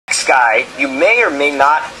guy you may or may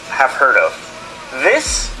not have heard of.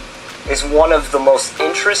 This is one of the most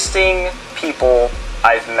interesting people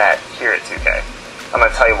I've met here at 2K. I'm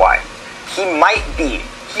gonna tell you why. He might be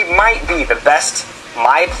the best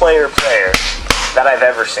MyCareer player that I've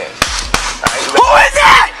ever seen. Right, who is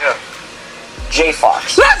that? J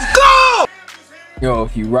Fox. Let's go! Yo,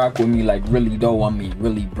 if you rock with me like really though, I mean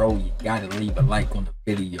really bro, you gotta leave a like on the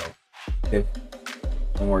video.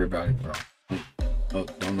 Don't worry about it, bro. Oh,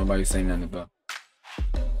 don't nobody say nothing about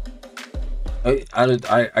it.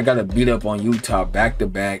 I got a beat up on Utah back to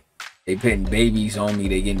back. They putting babies on me.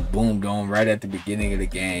 They getting boomed on right at the beginning of the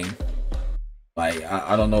game. Like,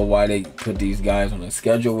 I don't know why they put these guys on the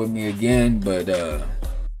schedule with me again, but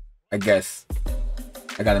I guess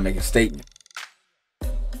I gotta make a statement.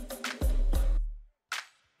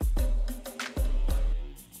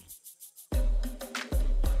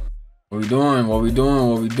 What we doing? What we doing?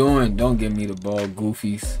 What we doing? Don't give me the ball,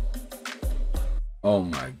 goofies. Oh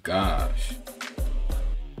my gosh.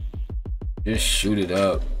 Just shoot it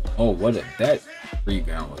up. Oh, that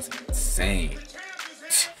rebound was insane.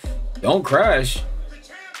 Don't crash.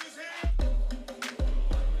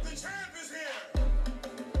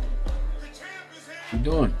 What you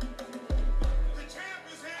doing?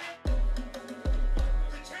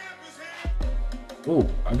 Oh,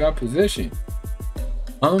 I got position.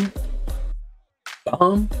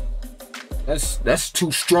 That's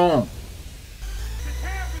too strong.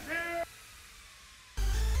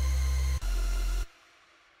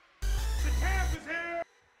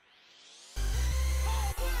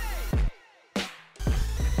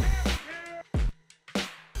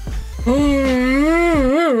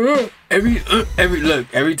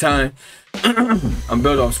 Every time I'm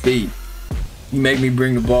built off speed, you make me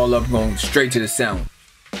bring the ball up going straight to the sound.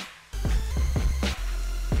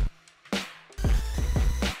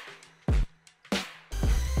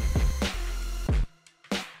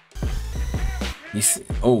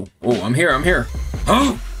 Oh, I'm here.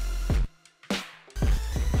 Oh!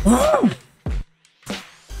 Oh!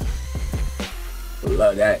 I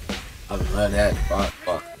love that.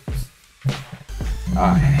 Fuck.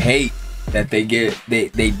 I hate that they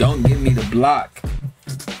don't give me the block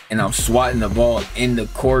and I'm swatting the ball in the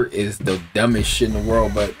court is the dumbest shit in the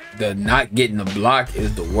world, but the not getting the block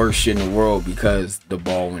is the worst shit in the world because the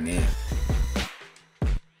ball went in.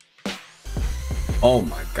 Oh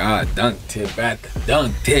my god, dunk tip at the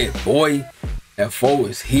dunk tip, boy. That foe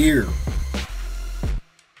is here.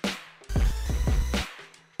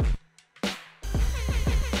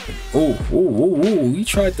 Oh, he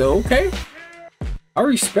tried to, okay. I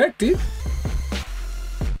respect it.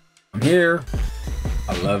 I'm here.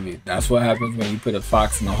 I love it. That's what happens when you put a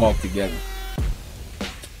fox and a hawk together.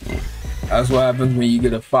 That's what happens when you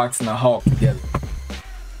get a fox and a hawk together.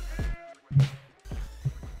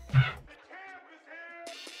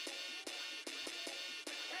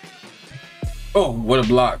 Oh, what a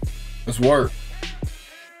block. Let's work.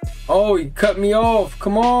 Oh, he cut me off.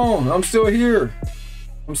 Come on. I'm still here.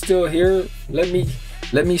 Let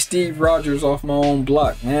me Steve Rogers off my own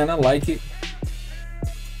block, man. I like it.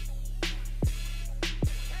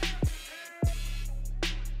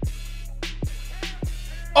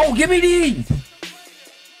 Oh, give me these.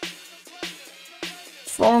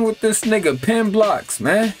 What's wrong with this nigga? Pin blocks,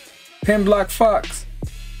 man. Pin block Fox.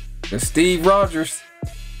 That's Steve Rogers.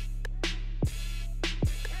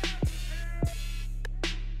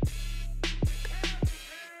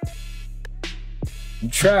 You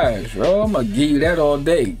trash, bro. I'm gonna give you that all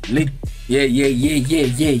day. Yeah.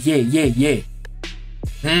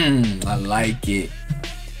 I like it.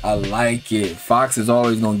 Fox is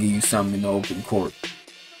always gonna give you something in the open court.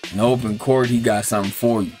 In the open court, he got something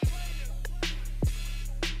for you.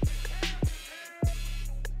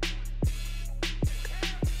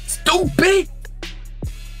 Stupid!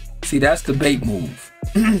 See, that's the bait move.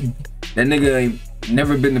 That nigga ain't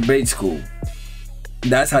never been to bait school.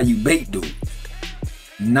 That's how you bait dude.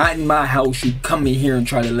 Not in my house. You come in here and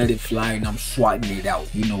try to let it fly and I'm swatting it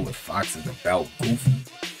out. You know what Fox is about, goofy.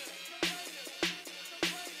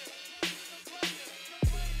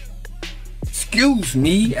 Excuse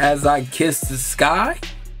me as I kiss the sky.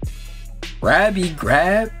 Grabby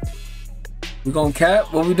grab. We gonna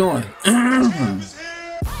cap? What we doing?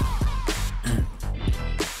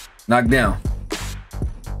 Knock down.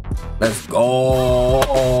 Let's go.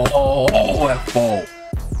 Oh, that fall.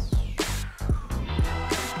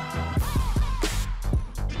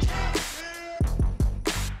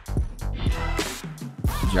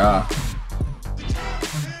 Ja.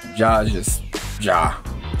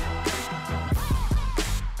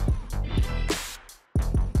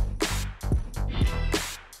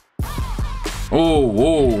 Oh.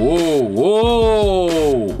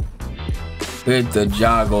 Hit the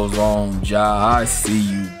Ja goes on. Ja, I see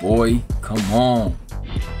you, boy. Come on.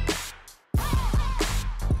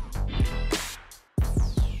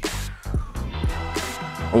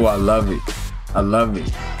 Oh, I love it. I love it.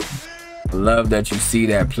 I love that you see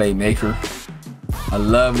that playmaker. I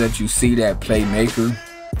love that you see that playmaker.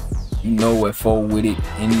 You know what for with it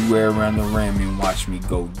anywhere around the rim and watch me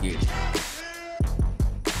go get it.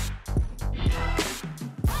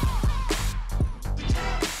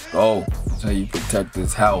 Oh, that's how you protect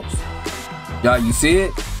this house. Y'all, you see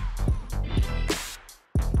it?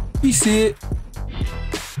 You see it?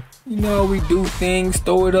 You know how we do things,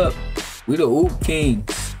 throw it up. We the Oop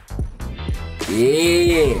Kings.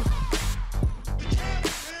 Yeah.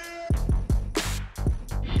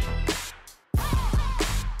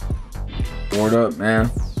 Word up,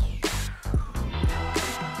 man.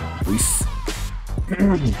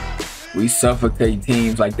 We suffocate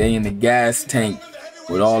teams like they in the gas tank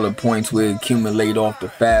with all the points we accumulate off the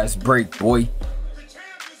fast break, boy.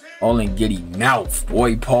 All in giddy mouth,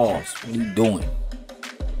 boy. Pause. What are you doing?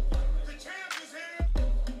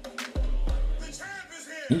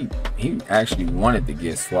 He actually wanted to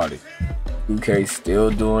get swatted. 2K still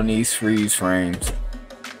doing these freeze frames.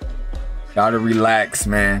 Gotta relax,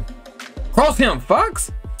 man. Cross him,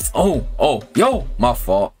 Fox. Oh, yo, my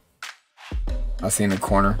fault. I seen the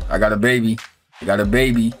corner. I got a baby. I got a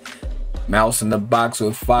baby. Mouse in the box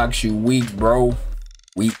with Fox. You weak, bro.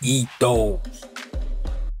 We eat those.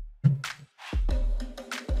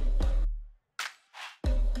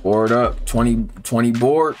 Board up. 20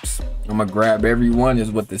 boards. I'm gonna grab everyone is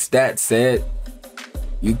what the stats said.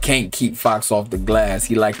 You can't keep Fox off the glass.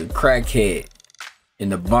 He like a crackhead.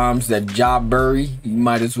 And the bombs that Ja bury, you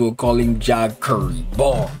might as well call him Ja Curry.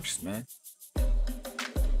 Bars, man.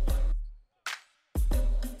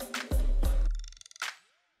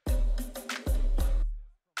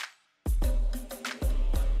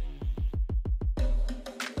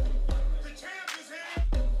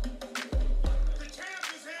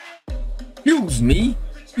 Excuse me.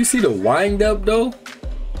 You see the wind up though?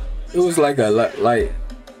 It was like a like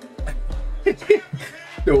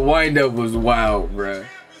the wind up was wild, bruh.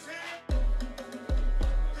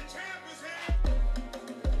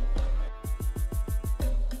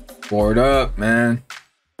 Board up, man.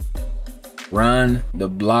 Run the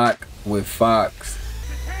block with Fox.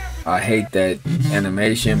 I hate that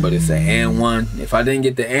animation, but it's an and one. If I didn't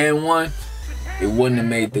get the and one, it wouldn't have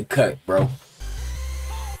made the cut, bro.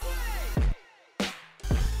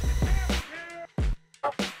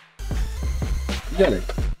 You gotta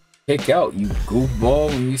kick out, you goofball,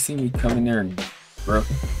 when you see me come in there and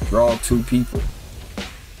draw two people.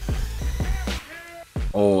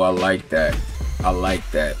 Oh, I like that. I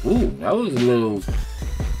like that. Ooh, that was a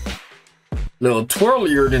little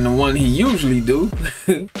twirlier than the one he usually do.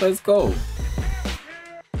 Let's go.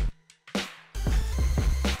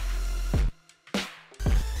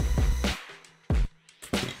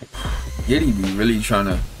 Giddy be really trying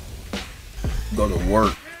to go to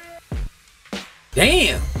work.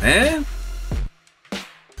 Damn, man.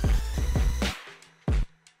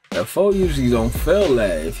 That foe usually don't fail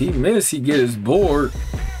that. If he miss, he get his board.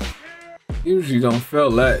 Usually don't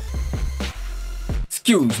fail that.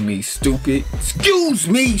 Excuse me, stupid. Excuse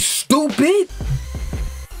me, stupid.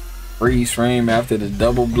 Freeze frame after the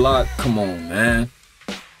double block. Come on, man.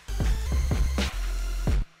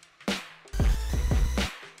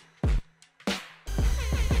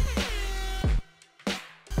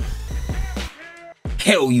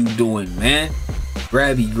 Hell you doing, man?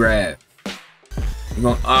 Grabby grab. You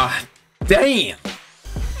gonna damn.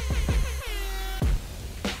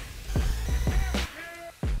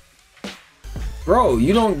 Bro,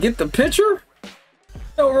 you don't get the picture?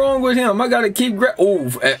 What's wrong with him? I gotta keep grab. Oh,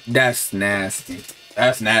 that's nasty.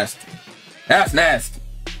 That's nasty. That's nasty.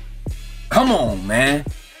 Come on, man.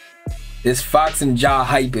 This Fox and Ja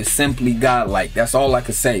hype is simply godlike. That's all I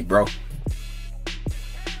can say, bro.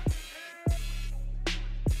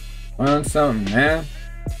 Run something, man.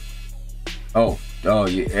 Oh,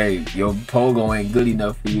 yeah, hey, your pogo ain't good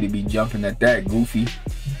enough for you to be jumping at that, goofy.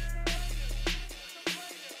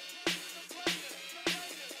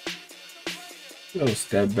 Little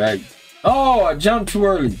step back. Oh, I jumped too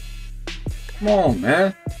early. Come on,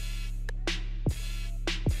 man.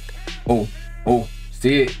 Oh,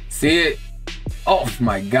 see it. Oh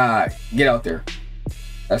my God, get out there.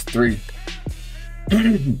 That's three.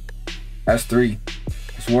 That's three.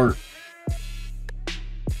 It's work.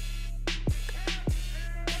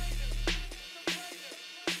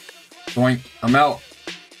 Joint. I'm out.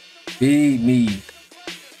 Feed me.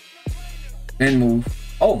 Then move.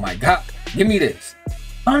 Oh my God. Give me this.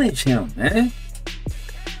 Punish him, man.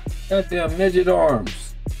 Goddamn midget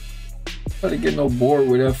arms. Better get no board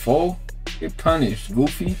with that foe. Get punished,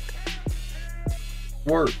 goofy.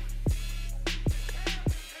 Work.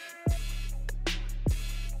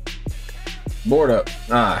 Board up.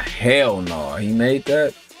 Ah, hell no. He made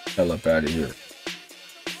that? Hell up out of here.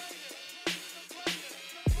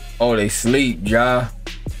 Oh, they sleep, Ja.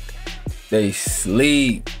 They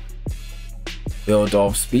sleep. Built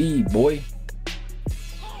off speed, boy.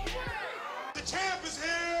 The champ is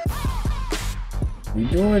here. You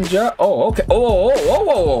doing, Ja? Oh, okay.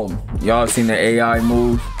 Oh. Y'all seen the AI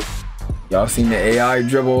move? Y'all seen the AI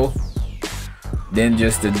dribble? Then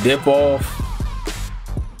just the dip off.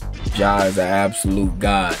 Ja is an absolute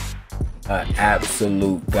god. An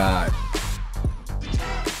absolute god.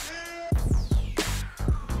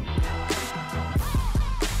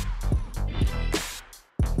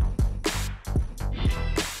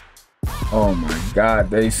 Oh my god,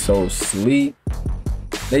 they so sleep.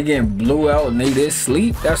 They getting blew out and they this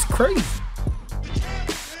sleep? That's crazy.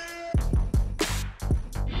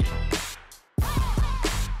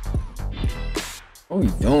 What you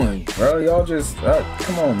doing, bro? Y'all just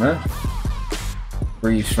come on, man.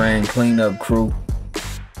 Free strain cleanup crew.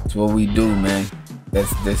 That's what we do, man. This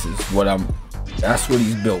is what that's what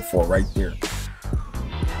he's built for right there.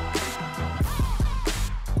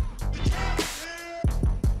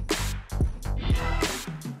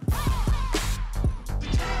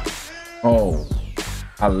 Oh,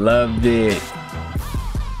 I loved it.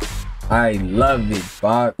 I love it,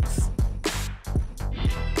 Fox.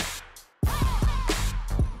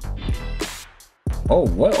 Oh,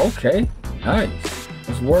 what? Okay. Nice.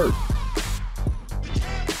 Let's work.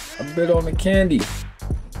 A bit on the candy.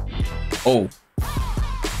 Oh.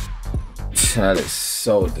 That is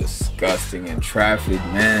so disgusting in traffic,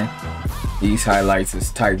 man. These highlights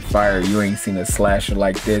is tight fire. You ain't seen a slasher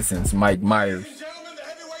like this since Mike Myers.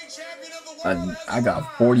 I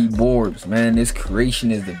got 40 boards, man. This creation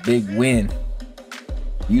is the big win.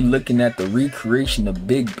 You looking at the recreation of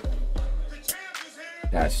big.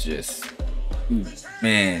 That's just,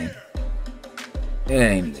 man.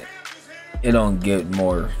 It don't get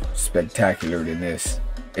more spectacular than this.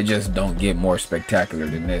 It just don't get more spectacular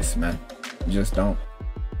than this, man. It just don't.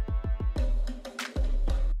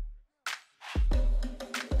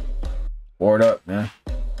 Board up, man.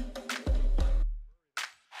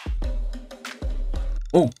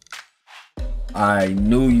 Oh, I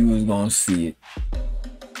knew you was gonna see it.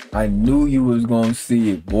 I knew you was gonna see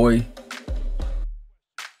it, boy.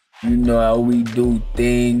 You know how we do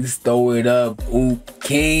things. Throw it up, oop,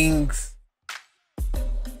 kings.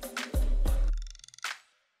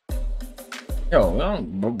 Yo,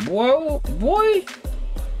 boy,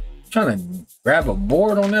 trying to grab a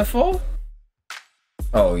board on that phone.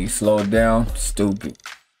 Oh, you slowed down. Stupid.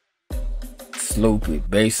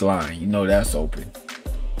 Baseline. You know that's open.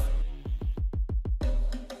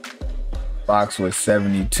 Fox was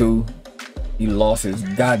 72. He lost his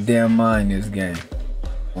goddamn mind this game.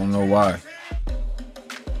 I don't know why.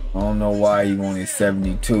 I don't know why he wanted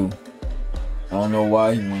 72. I don't know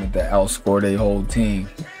why he wanted to outscore their whole team.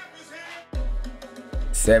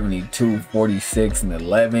 72, 46, and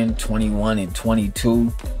 11, 21, and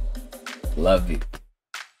 22. Love it.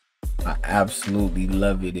 I absolutely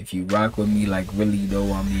love it. If you rock with me like really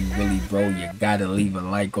though, I mean really bro, you gotta leave a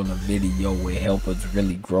like on the video. It help us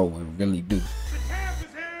really grow. It really do.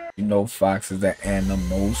 You know Fox is an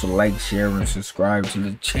animal, so like, share, and subscribe to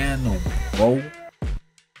the channel, bro.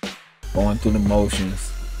 Going through the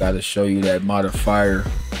motions. Gotta show you that modifier.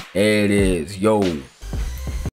 There it is. Yo.